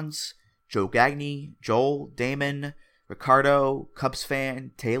Seans, Joe Gagney, Joel, Damon, Ricardo, Cubs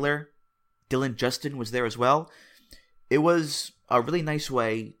fan, Taylor, Dylan Justin was there as well. It was a really nice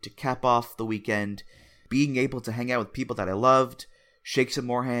way to cap off the weekend, being able to hang out with people that I loved, shake some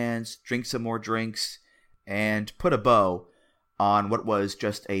more hands, drink some more drinks, and put a bow on what was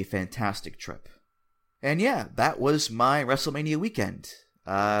just a fantastic trip. And yeah, that was my WrestleMania weekend.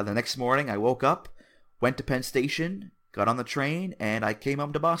 The next morning I woke up, went to Penn Station, got on the train, and I came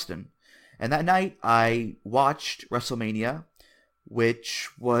home to Boston. And that night I watched WrestleMania, which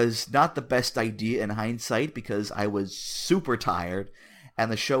was not the best idea in hindsight because I was super tired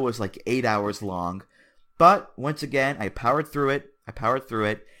and the show was like 8 hours long. But once again, I powered through it.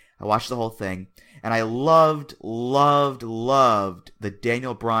 I watched the whole thing, and I loved the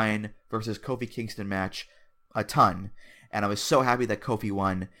Daniel Bryan versus Kofi Kingston match a ton. And I was so happy that Kofi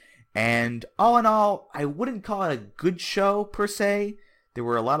won. And all in all, I wouldn't call it a good show per se. There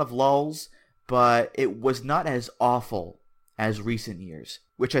were a lot of lulls, but it was not as awful as recent years,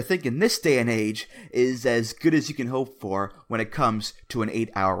 which I think in this day and age is as good as you can hope for when it comes to an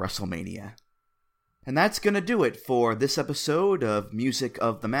 8-hour WrestleMania. And that's going to do it for this episode of Music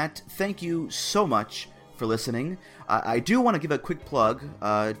of the Mat. Thank you so much for listening. I do want to give a quick plug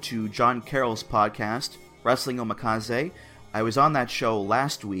to John Carroll's podcast, Wrestling Omakase. I was on that show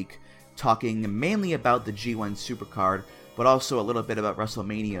last week talking mainly about the G1 Supercard, but also a little bit about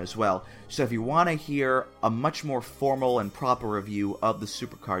WrestleMania as well. So if you want to hear a much more formal and proper review of the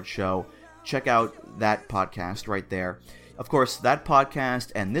Supercard show, check out that podcast right there. Of course, that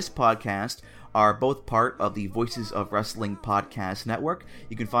podcast and this podcast are both part of the Voices of Wrestling Podcast Network.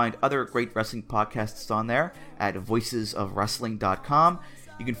 You can find other great wrestling podcasts on there at voicesofwrestling.com.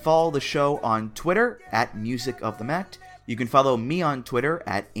 You can follow the show on Twitter at Music of the Mat. You can follow me on Twitter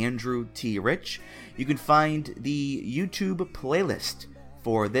at Andrew T. Rich. You can find the YouTube playlist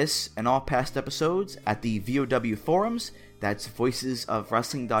for this and all past episodes at the VOW forums. That's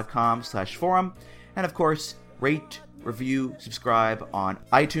voicesofwrestling.com/forum. And of course, rate, review, subscribe on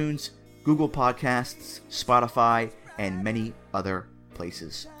iTunes, Google Podcasts, Spotify, and many other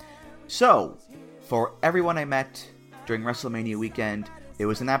places. So, for everyone I met during WrestleMania weekend, it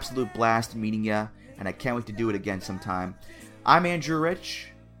was an absolute blast meeting ya, and I can't wait to do it again sometime. I'm Andrew Rich,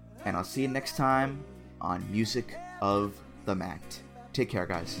 and I'll see you next time on Music of the Mat. Take care,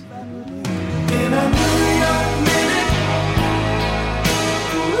 guys. In a New York minute,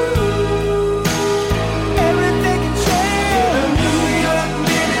 everything can change. In a New York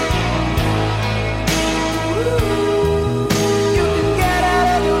minute, you can get out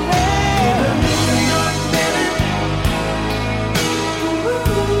of the rain. In a New York minute,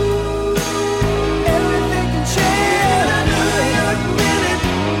 everything can change. In a New York minute, in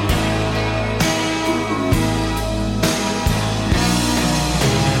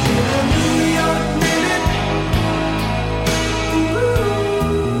a New York minute, everything can change. In a New York minute, things can get a little strange. In a New York minute,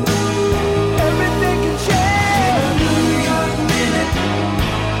 everything can change. In a New York minute, everything can change. New York minute,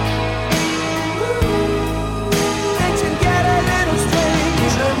 you can get out of the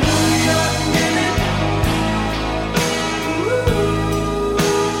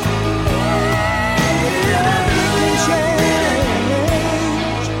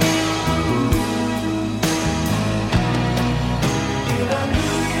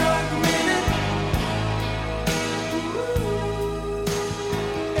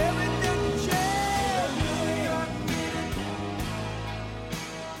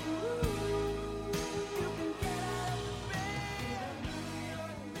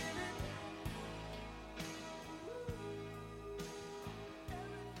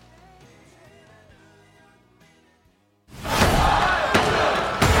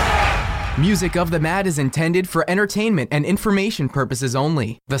Music of the Mat is intended for entertainment and information purposes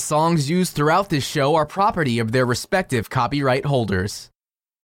only. The songs used throughout this show are property of their respective copyright holders.